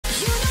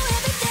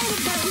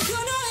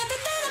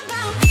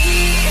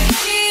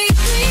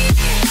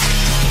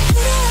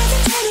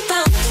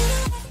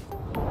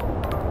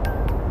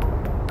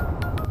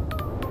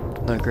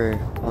Mark or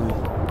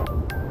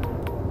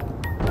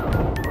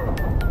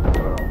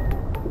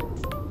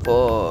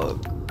fuck.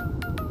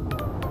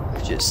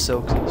 I just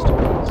soaked these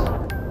dudes.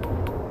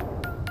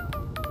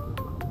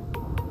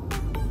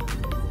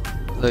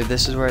 Look,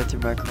 this is where I threw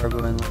my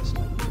carbo in last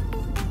time.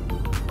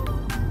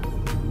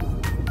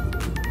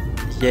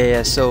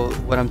 Yeah, so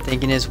what I'm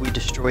thinking is we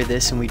destroy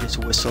this and we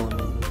just whistle them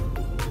in.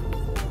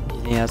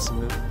 You think that's the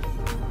move?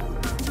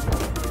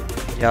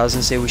 Yeah, I was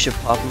gonna say we should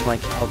pop them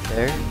like out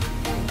there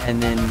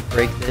and then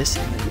break this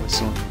and then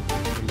whistle them in.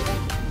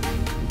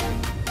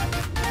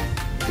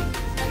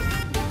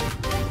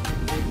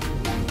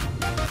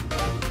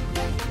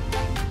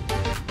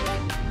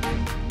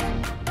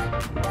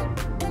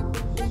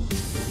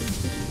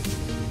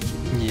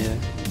 Yeah.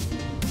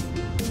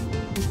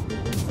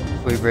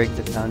 If we break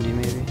the foundry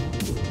maybe?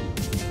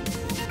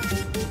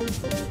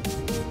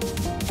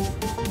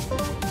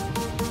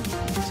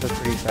 It's a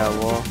pretty fat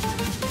wall.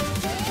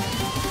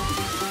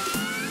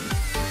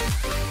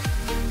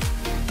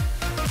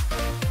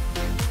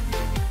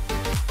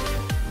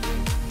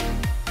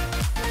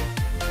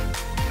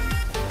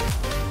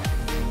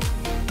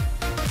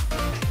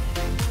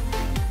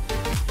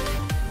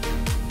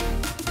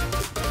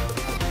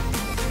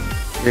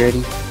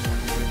 Ready?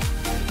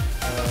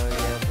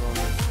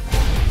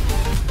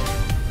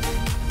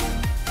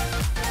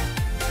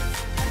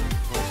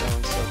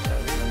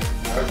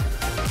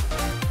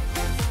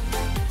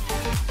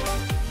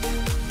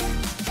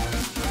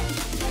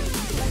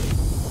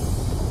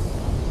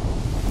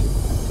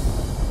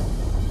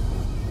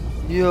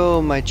 Yeah,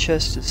 yo, my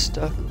chest is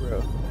stuck,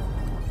 bro.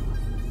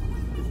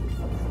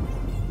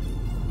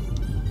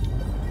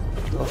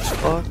 Oh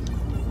fuck.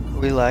 Are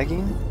we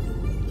lagging?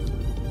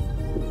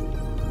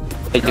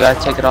 Hey, you gotta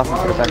take it off and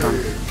put it back on.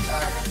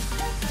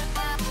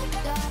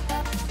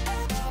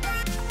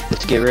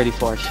 Let's get ready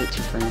for our shit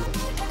to frame.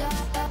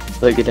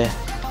 Look at that.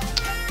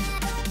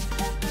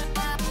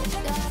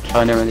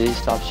 Oh, never mind, they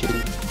just stopped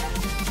shooting.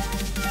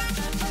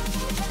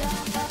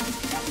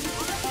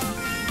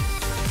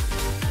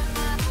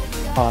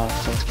 Oh,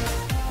 so scary.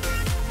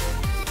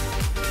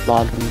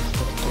 Lot of them.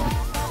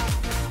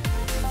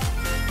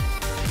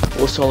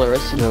 What's all the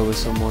rest of No, with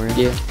some more.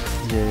 Yeah.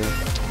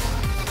 Yeah.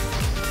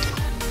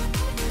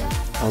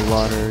 A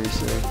lot already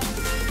said.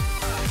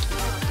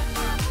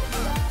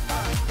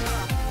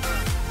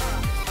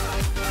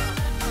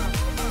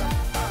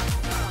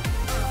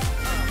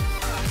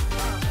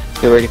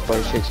 Get ready for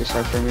your shit to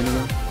start framing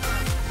again.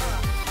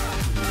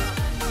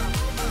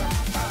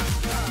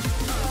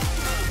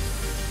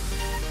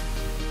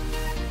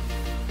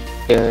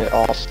 Yeah,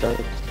 all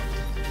stoked.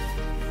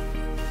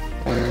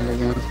 And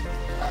again.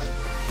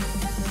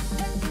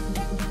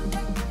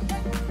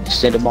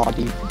 Send them all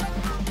deep.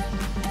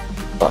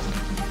 Fuck.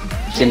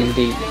 Send them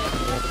deep.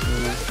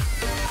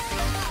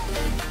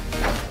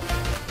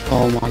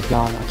 Oh my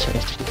god, my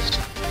chest is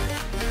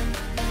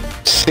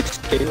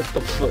 6K, what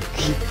the fuck?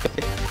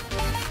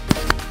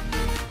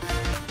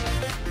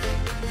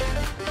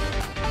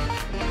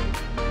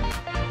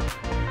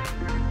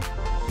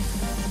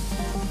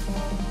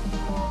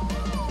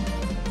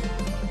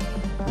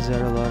 Is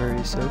that a lot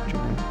already soaked or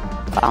no?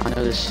 I don't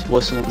know, just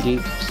whistling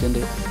deep, send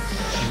it.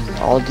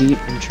 All deep.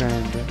 I'm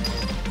trying, bro.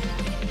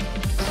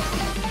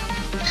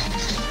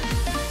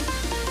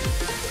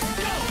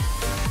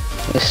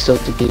 It's still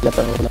to be left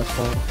out left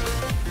out.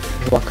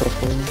 Walk up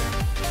for me.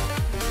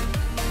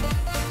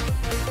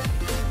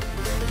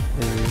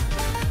 Maybe.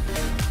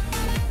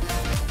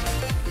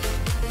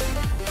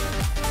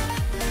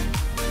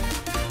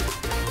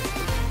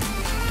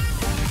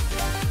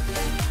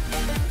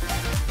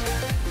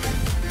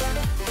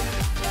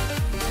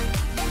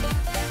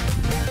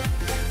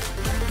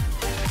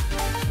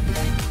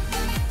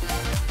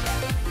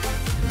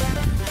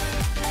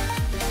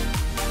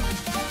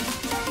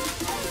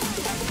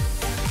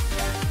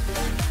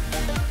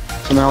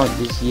 Somehow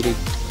this eating.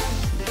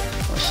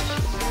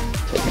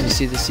 Can you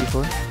see the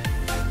C4?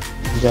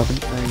 I'm jumping.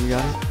 You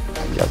got it?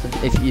 I'm jumping.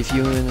 If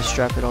you want to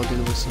strap it, I'll do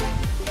the whistle.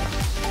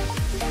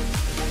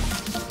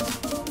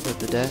 With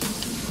the deck.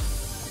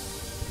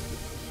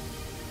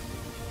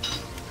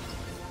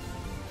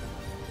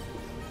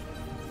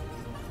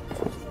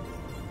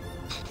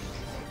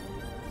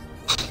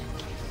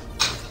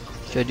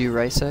 Should I do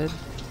right side?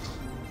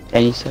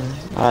 Any side.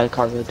 I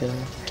cargo down.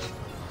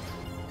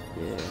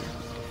 Yeah.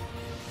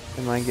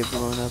 It might get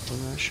blown up,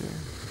 I'm not sure.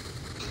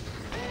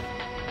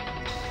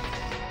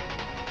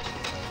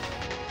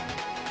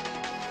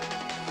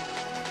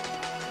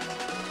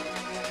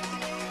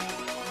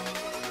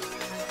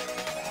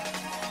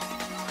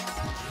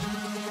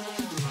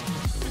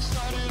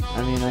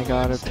 I mean, I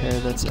got a pair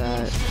that's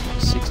at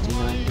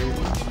 69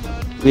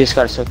 dirt. We just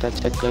gotta soak that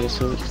tech like a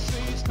sword.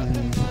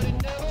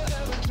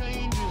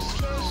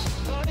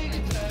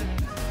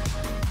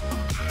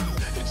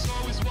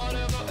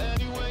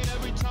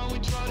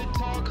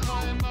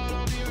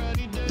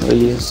 Will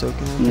you?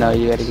 Soaking it? No,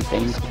 you gotta get the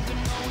ankle.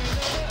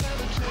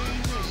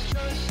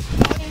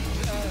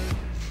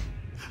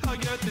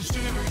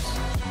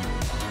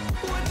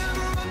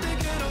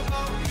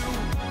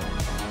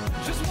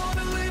 Just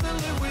wanna live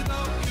and live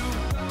without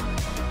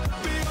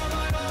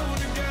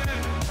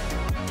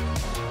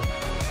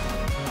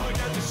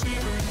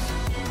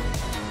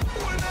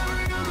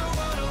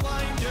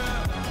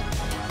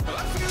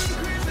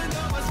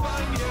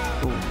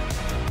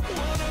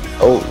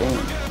Oh,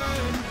 damn.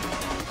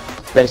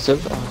 Better still?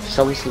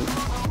 Shall we see?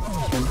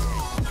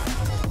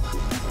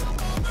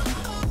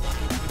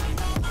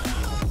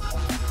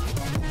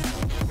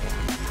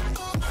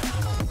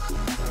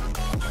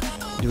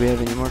 Do we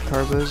have any more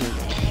carbos or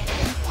no?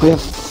 We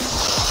have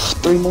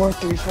 3 more,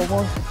 3, 4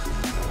 more.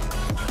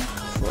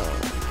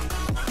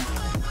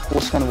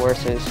 What's kind of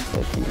worse is,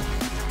 but you know.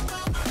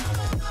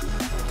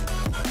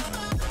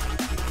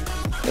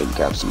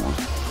 Grab some more.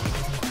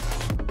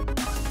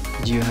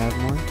 Do you have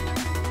more?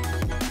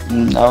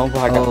 No, but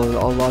I got. Oh,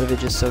 a lot of it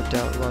just soaked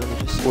out. A lot of it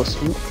just soaked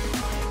out.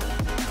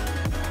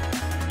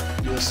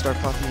 You will start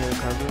popping the other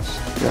carbos?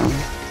 Yeah.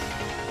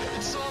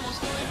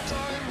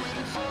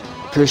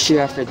 Pretty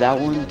sure after that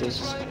one,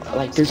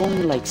 there's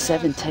only like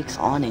 7 techs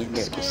on it, and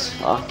they're just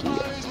fucking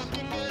it.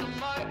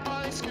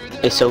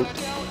 It's soaked.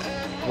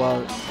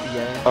 Well,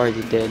 yeah.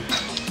 Already dead. No,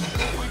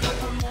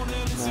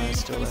 it's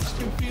still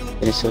left.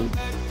 It's soaked.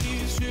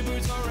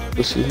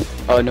 We'll see.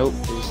 Oh no,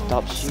 they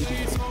stopped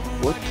shooting.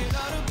 What?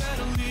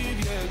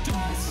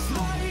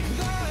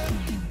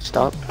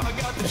 Stop.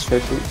 That's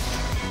perfect.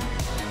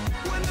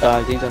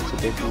 I think that's a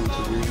big one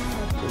to do.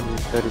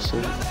 Better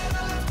say.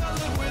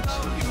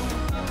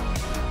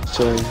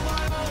 Sorry.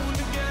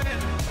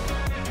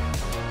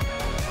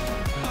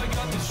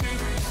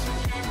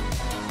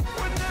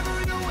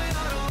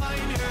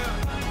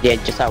 Yeah,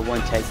 just that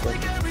one tag.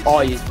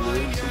 Oh, you do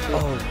it.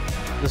 Oh,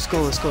 let's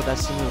go.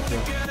 That's the move, bro.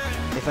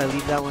 If I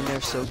leave that one there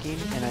soaking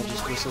and I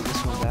just whistle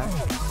this one back,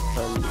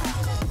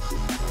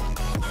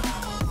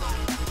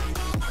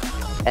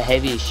 a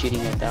heavy is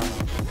shooting at that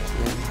one.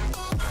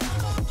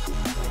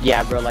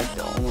 Yeah, bro, like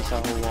almost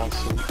that whole wall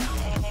suit.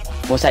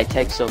 Once I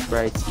tech soak,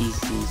 bro, it's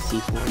easy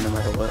C4 no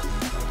matter what.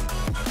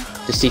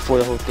 Just C4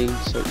 the whole thing,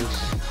 so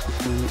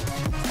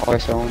just or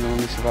so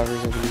only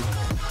survivors I believe.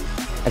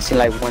 I seen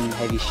like one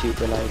heavy shoot,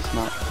 but like it's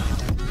not.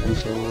 I'm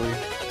so worried.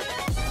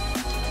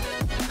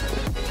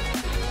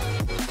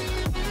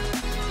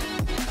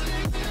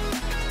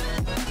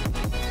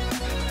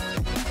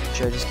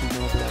 should I just keep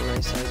going for that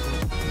right side?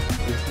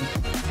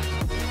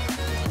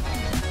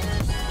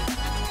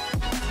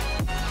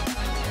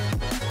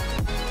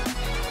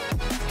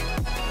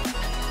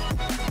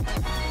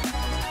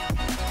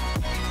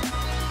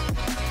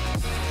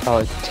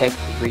 Oh, tech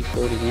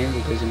reload again,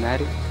 it doesn't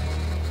matter.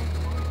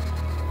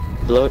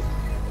 Blow it.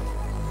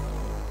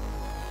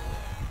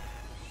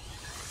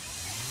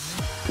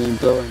 You can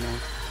blow it now.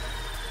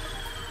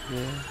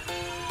 Yeah.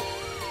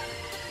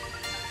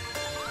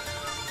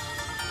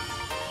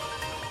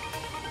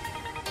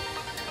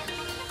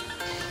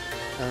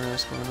 I don't know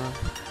what's going on.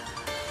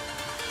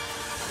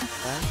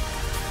 Back?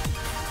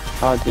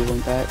 Oh, they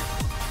went back.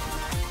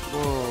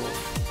 Whoa.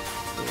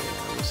 Yeah,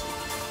 I was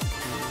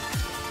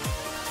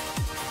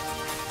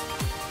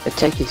The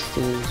tech is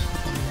still.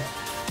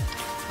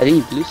 I think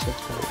he blew stuff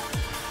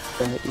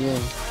though. But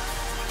yeah.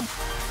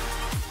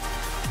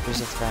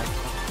 There's a fat.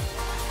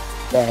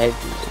 That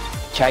heavy.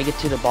 Try to get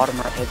to the bottom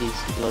right heavies.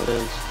 Blow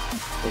those.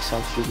 They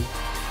stop shooting.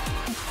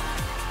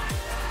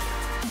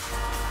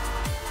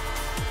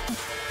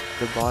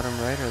 The bottom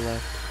right or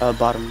left?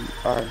 Bottom.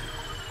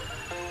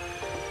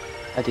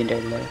 I think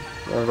they're left.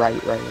 Or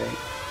right.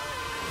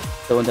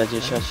 The one that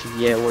just shot you.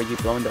 Yeah, where you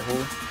blow in the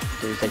hole.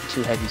 There's like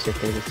 2 heavies right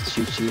there that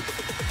shoot you.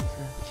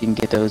 If you can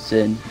get those,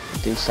 then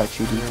they start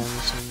shooting. Yeah, I'm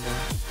saying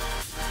that.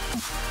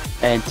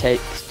 And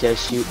techs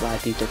just shoot, but I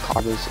think their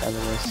carbos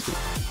LOS.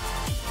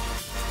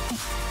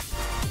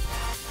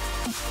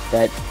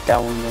 That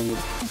one going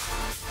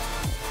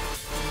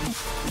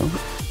no.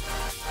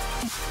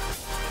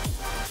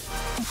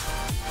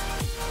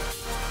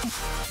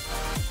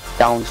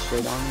 Down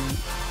straight on me.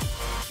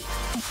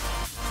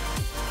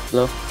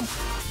 Low. I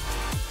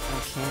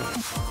can't.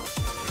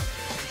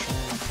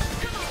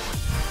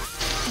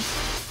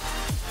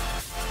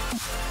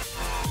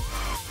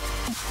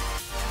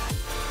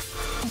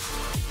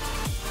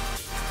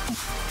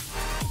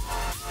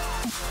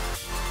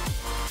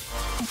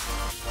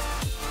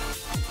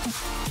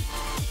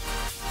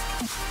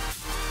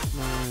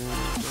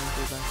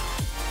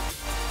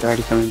 They're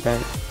already coming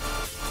back.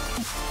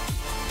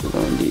 We're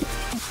going deep.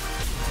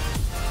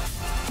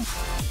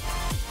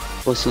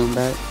 Whistling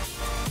back.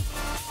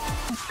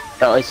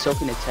 Oh, it's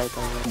soaking a tech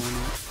already on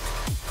it.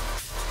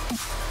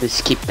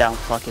 Just keep down,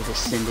 fuck it,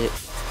 just send it.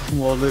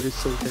 Well, let it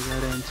soak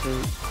that into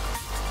it.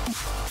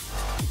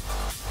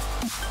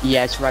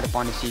 Yeah, it's right up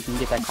on it, so you can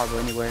get that cargo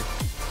anywhere.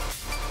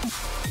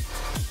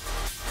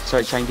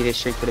 Start trying to get it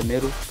straight to the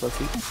middle, fuck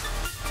it.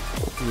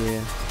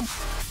 Yeah.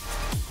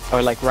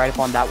 Or like right up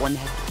on that one,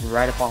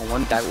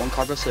 that one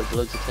cargo, so it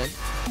blows the tech.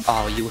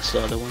 Oh, you was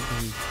the other one.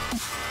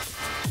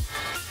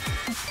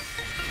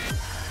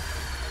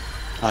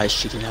 Oh, it's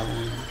shooting that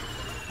one.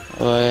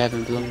 Oh, I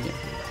haven't blown yet.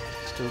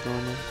 Still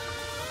going in.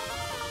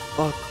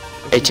 Fuck.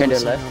 It turned to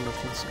the left.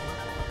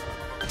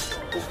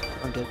 Oh,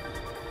 I'm dead.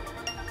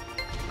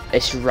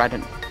 It's right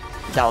on.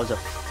 That was a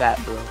fat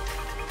bro.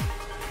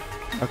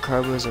 Our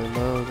carbos are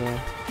low though.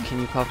 Can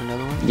you pop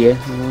another one? Yeah.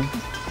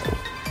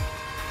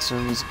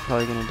 Someone's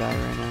probably gonna die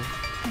right now.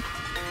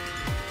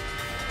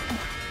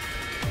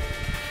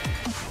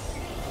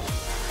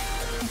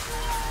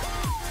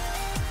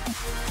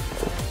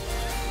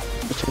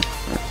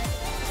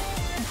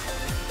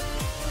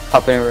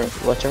 Pop in,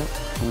 watch out.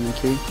 I wanna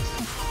kill you.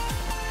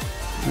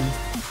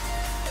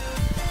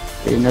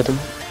 Get another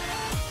one.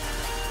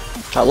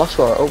 I lost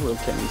where our overload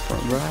came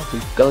from, bro. We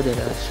go to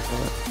that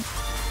spot.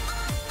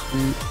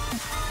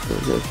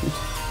 Okay.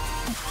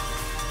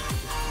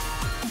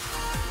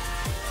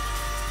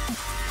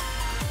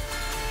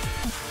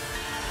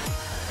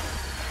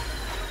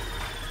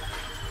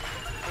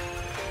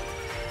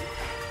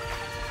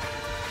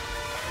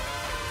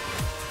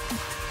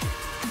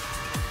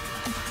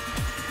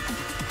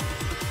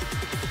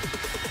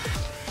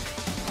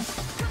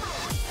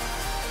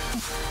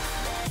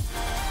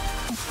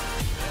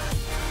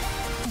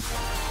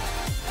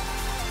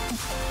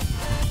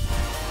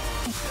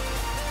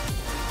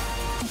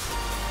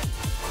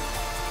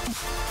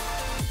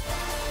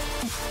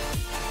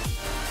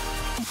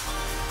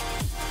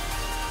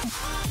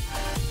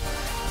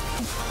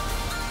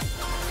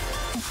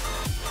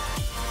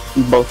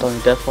 Both on the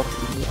death or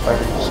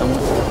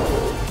somewhere.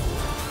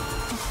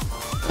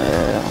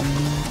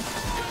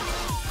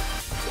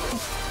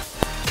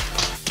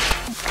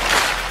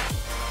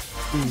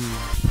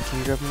 Can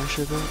you grab my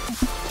sugar?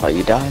 Oh,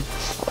 you died?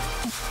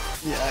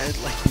 Yeah, I had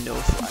like no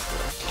flag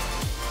left.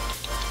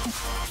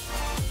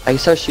 I can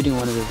start shooting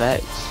one of the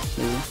vacs.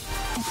 Maybe.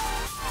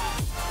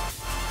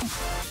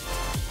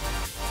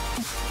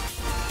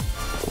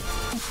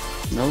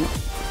 Nope.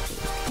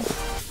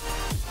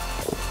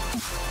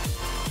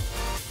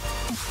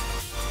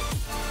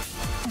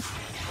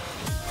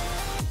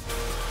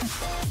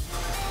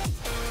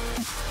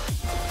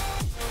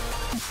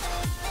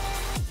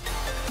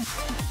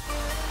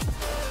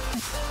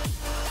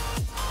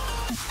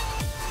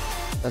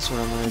 That's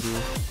what I'm gonna do.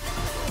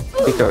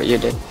 Pick up, you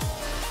did.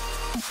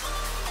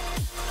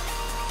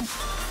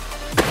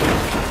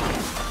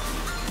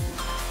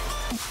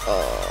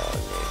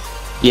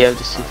 You have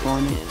the C4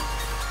 on it?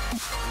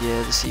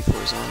 Yeah, the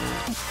C4's on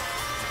it.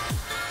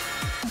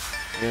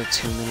 We have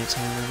 2 minutes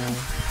on right now.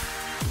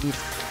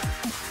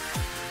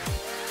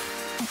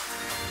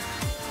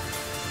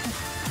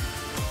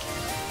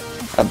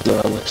 I blew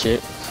up with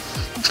shit.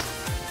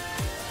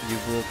 You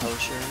blew a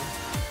poster?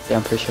 Yeah,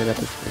 I'm pretty sure I got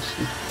the first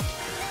one.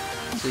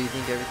 So you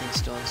think everything's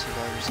still on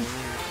survivors only,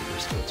 or if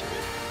you're still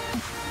turret?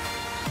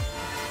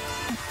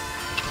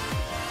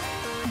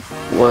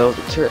 Well,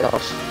 the turret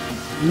also.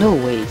 No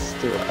way it's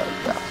still out,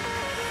 bro.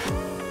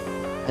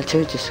 That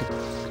turret just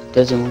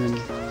doesn't want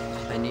to.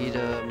 I need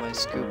my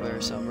scuba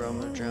or something, bro. I'm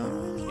gonna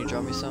drown. Can you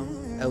drop me some?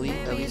 Ellie,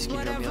 can you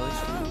drop me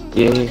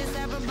Ellie? Yeah.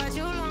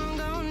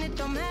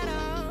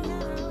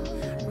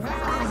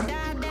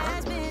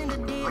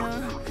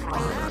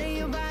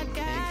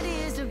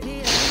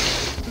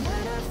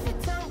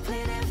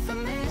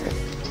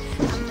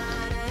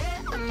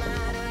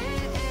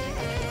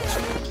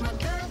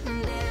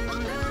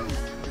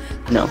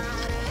 No.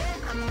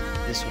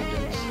 This one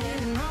does.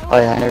 Oh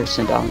yeah, I never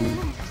sent down one.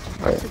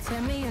 Alright.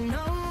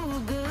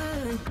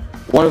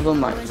 One of them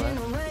might left.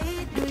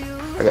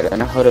 I got it.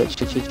 Now hold up.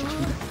 Shoot.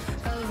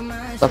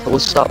 Stop. We'll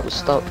stop. Why?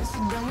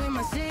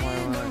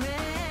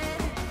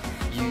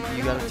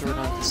 You gotta throw it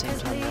on at the same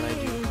time that I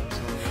do.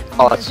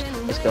 Oh,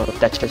 let's go.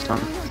 That's just on.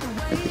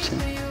 100%.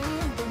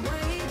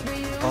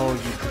 Oh,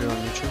 you put it on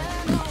neutral?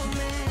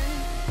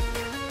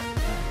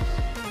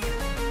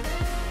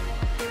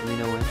 Do we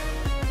know when?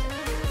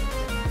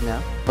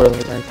 Now? What are we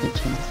like?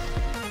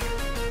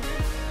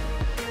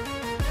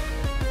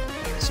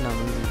 It's not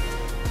moving.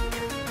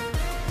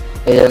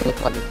 It doesn't look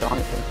like it's on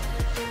it.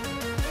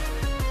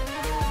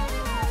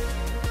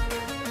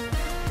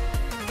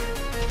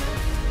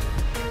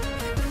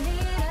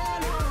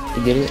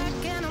 You get it?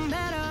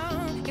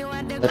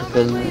 That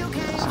doesn't.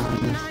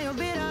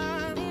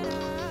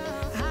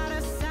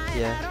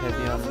 Yeah,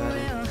 heavy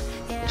automatic.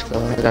 Let's go.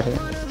 I got it.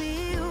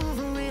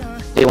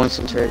 They want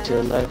some turret to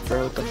the left,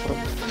 bro. What the fuck?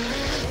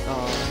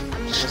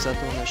 Was that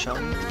the one that shot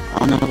me? I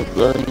don't know.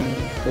 Bloody.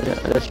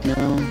 Let you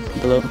know.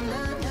 Below.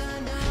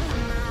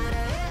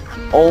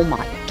 Oh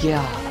my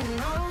god.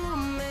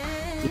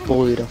 You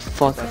blew the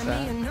fuck out of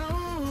that.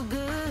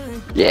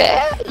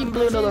 Yeah, you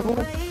blew another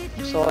hole.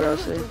 That's all I gotta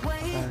say.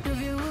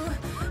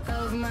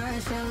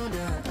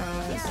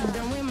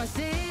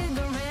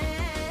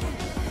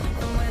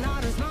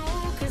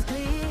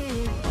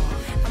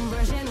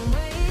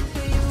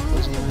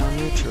 Wasn't even on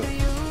neutral.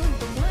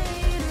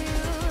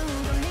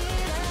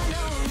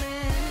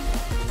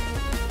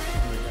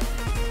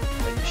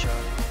 That you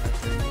shot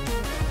after me.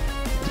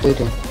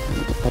 Dude,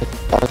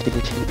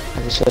 I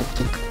just said it.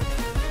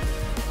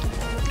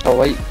 Oh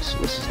wait,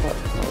 what's this not? Oh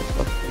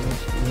fuck.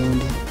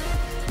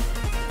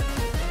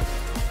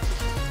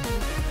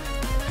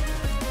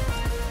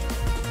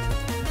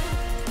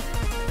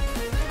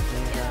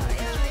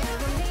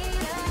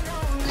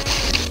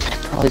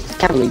 Oh, it's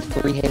kind of like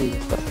 3 heavy.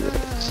 Fuck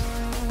this.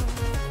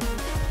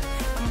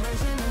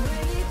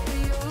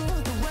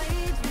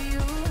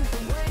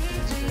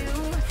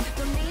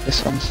 This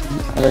one's,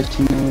 I'll let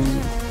you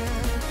know.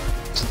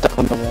 Stuck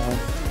on the wall.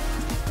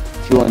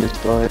 If you want to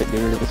destroy it, get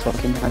rid of the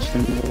fucking hash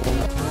from the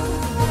wall.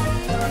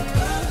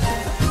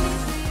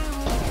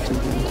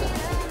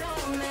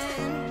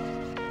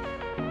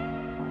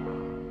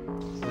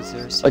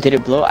 Is there a Oh, did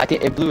it blow? I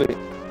think it blew it.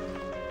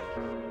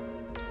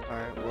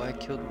 Alright, well I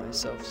killed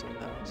myself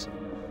somehow, so...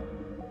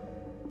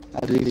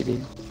 I believe it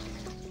did.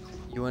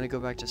 You wanna go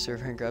back to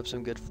server and grab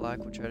some good flak?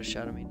 We'll try to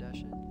shadow main dash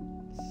it.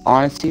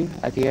 Honestly,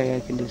 I think I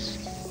can just.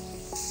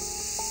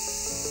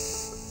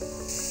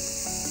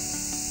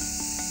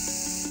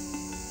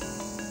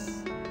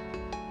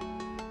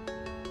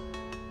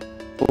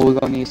 But we're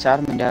gonna need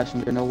Saddam dash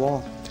and there's no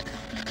wall.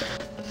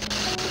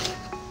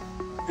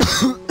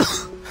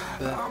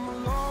 But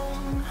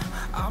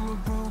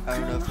I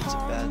don't know if it's a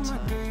bad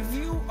time.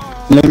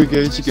 Let me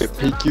go to get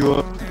pick you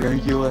up, bring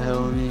you a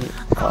helmet.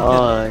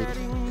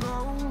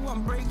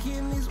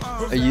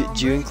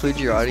 Do you include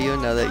your audio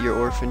now that your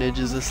orphanage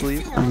is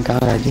asleep? Oh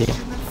God, I did.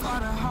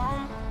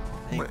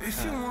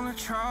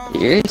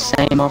 You're the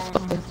same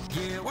motherfucker.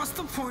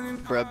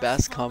 Bruh,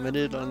 Bass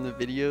commented on the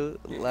video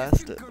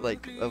last,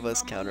 like, of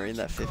us countering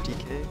that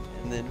 50k,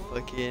 and then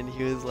fucking,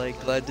 he was like,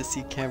 glad to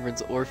see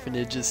Cameron's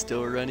orphanage is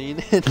still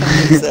running, and I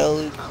was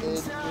selling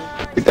good.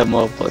 Look that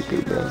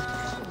motherfucker, bro.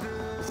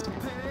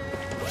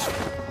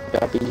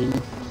 Copy.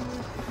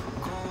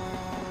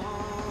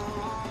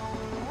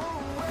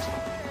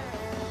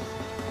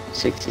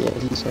 68,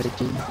 he's at a G.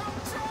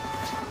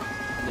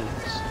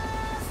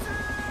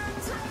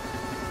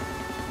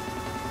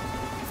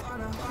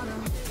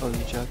 Oh,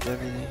 you dropped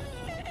everything.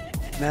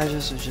 Imagine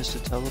this was just a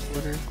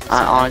teleporter.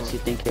 I honestly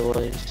think it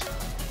was.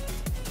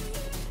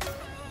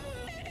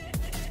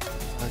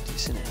 Oh,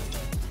 decent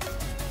engine.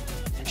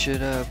 We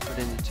should put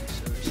in the 2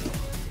 sources.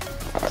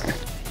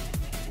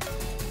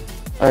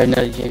 Alright,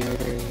 another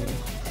generator here.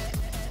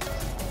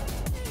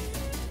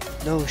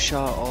 No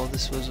shot, all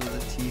this was with a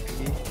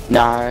TP.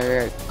 Nah, I got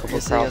a couple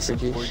Yes, they got some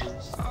cartridges.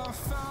 forges.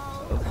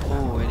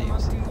 Oh, I didn't even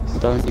see this.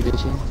 Don't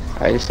division.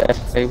 Alright, this is the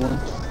FA one.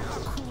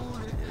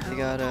 They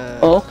got a...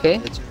 Oh,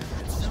 okay.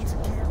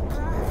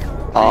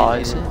 Oh,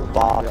 it's a decent.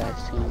 ball that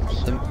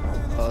seems.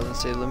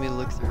 Let's say, let me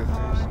look through it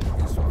first.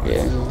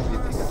 Yeah.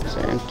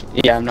 Same.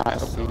 Yeah, I'm not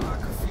helping.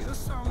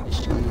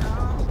 Just doing it.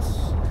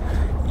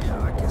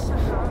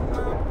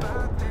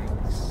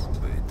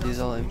 These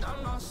all empty.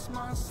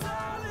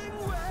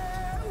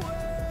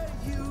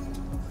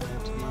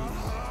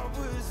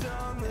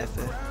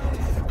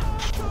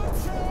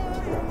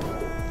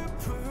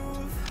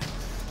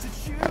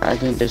 I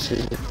think this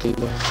is the thing.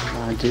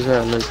 These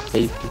are little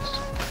babies.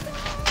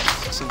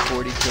 Some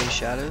 40k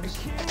shadows.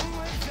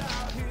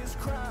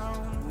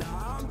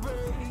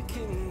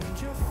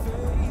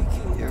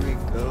 Here we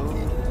go,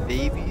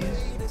 babies.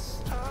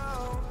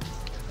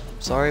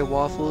 Sorry,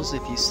 Waffles,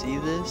 if you see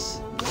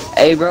this.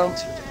 Hey, bro.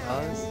 Thanks for the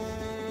cause.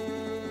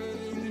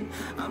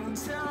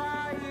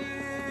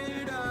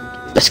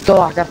 Let's go.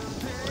 I got.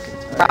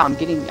 Bro, I'm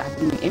getting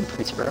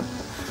imprints, bro.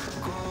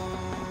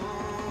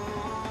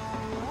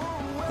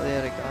 Oh,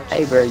 yeah, I got you.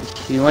 Hey, bro,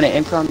 you want to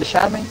imprint on the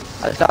Shadow? I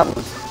just got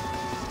one.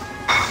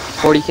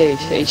 40k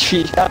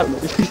HP Shadow.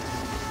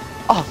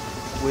 Oh.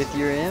 With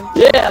your imp?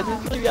 Yeah, I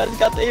just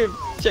got the imp.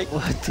 Check.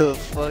 What the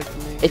fuck,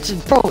 man? It's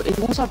bro. It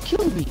won't stop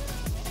killing me.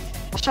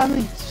 Shadow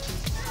me.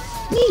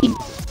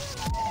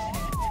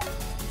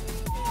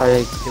 Are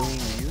they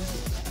Killing you?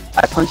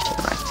 I punched him.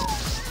 Right.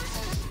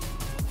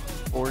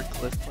 Or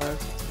cliff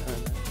blast? I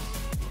don't know.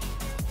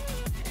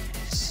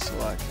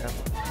 Slack cap.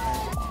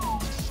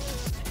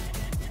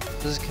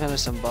 This is kind of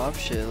some Bob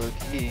shit, low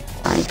key.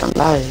 I ain't gonna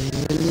lie.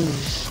 It really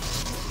is.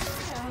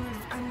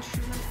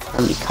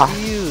 Let me copy.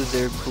 Ew,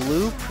 they're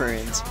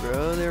blueprints,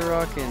 bro. They're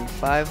rocking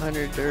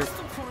 500 dirt.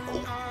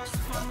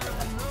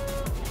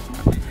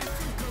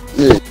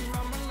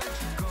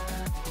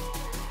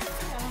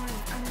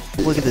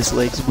 Look at this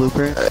legs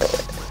blueprint.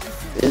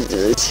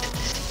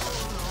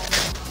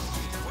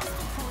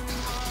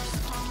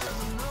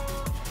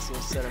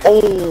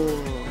 Oh,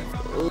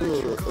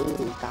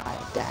 god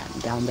damn,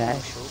 down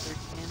bad.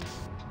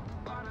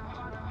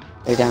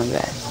 They're down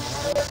bad.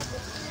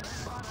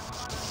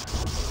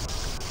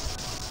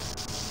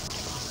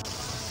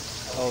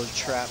 Oh,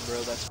 trap,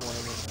 bro. That's one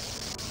of them.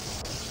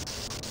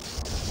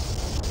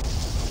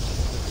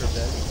 Look for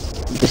bed.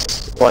 This,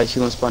 why she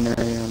gonna spawn in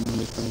right here?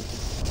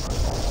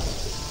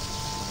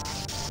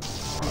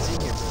 He's in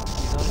here, bro.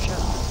 He's on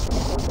trap.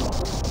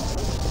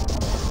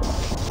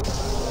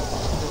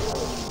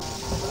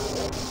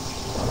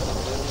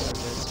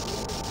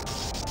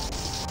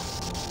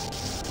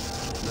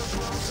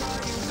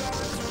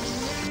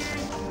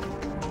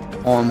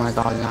 Oh my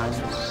god, guys.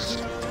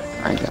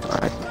 I know,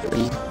 right?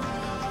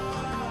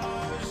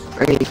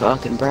 Pretty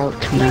fucking broke.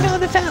 Bring on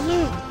the fat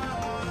loot!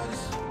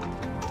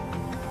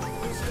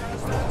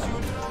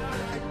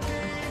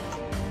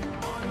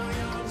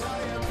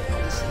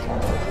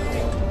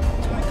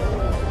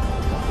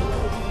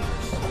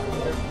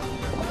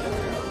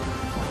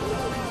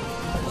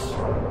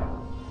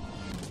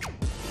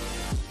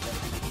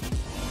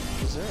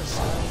 Is there a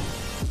sign?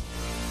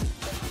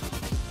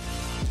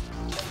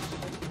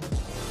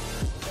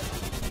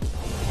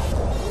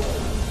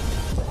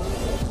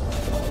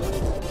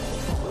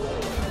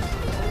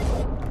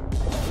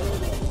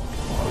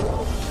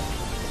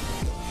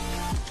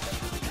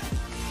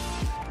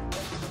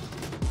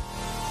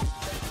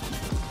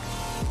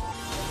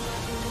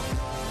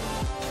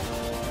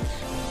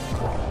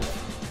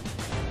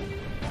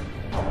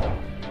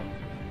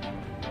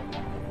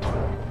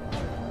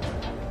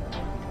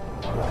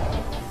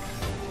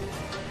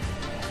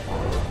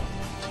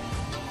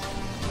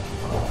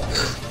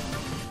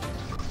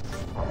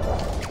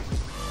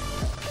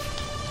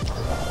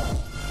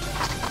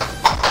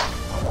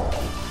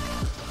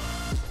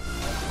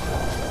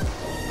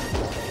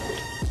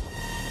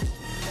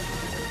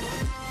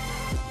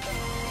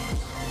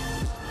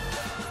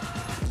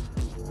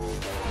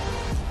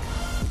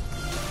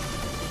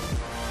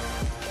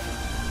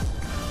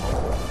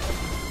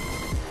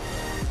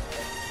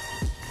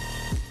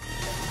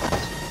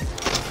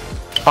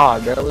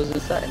 COD, bro. Was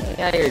inside?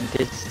 I heard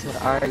this.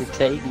 I already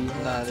take you.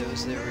 Nah, that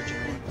was the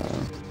original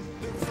one.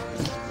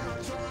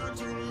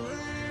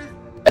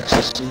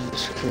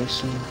 Exorcist,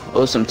 Christian.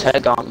 Oh, some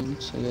tag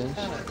arms, I guess.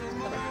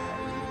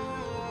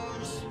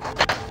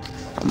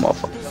 I'm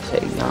off of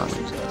tag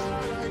arms.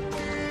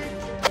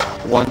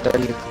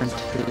 130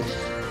 apprentice.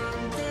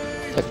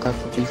 Tech guy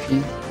for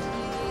BP.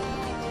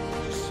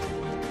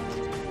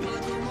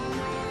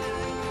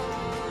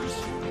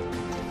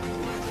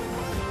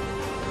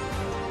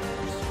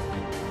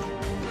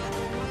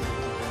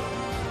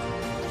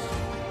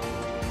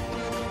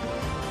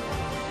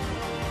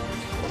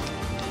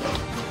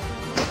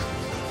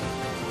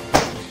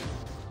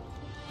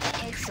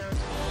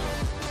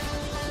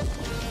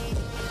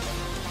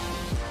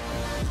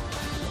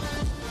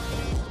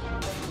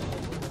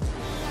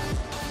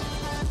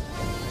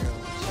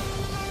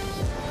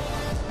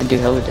 I do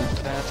hella damage.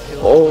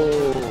 Oh!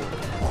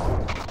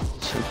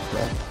 So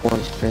bad. Boy,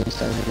 spray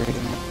started right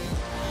now.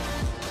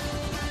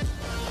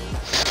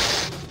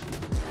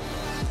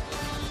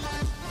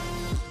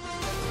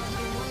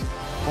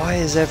 Why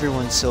is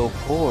everyone so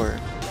poor?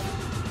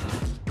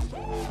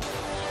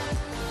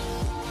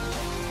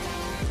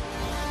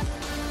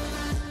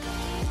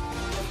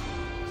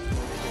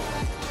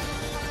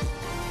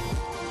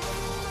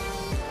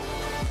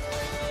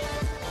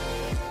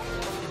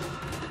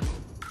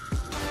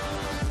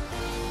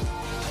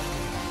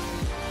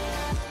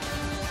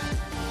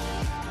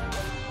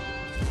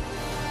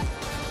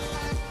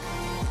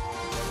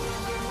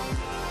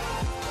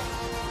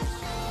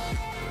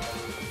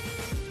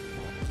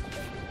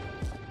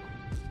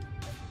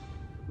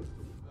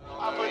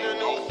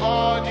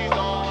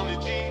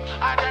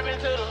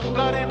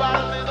 Bloody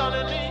bottles on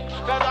the knee,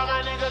 cause all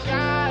my niggas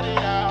got it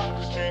out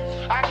the street.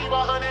 I keep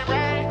 100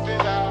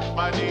 racks out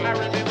my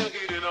jeans.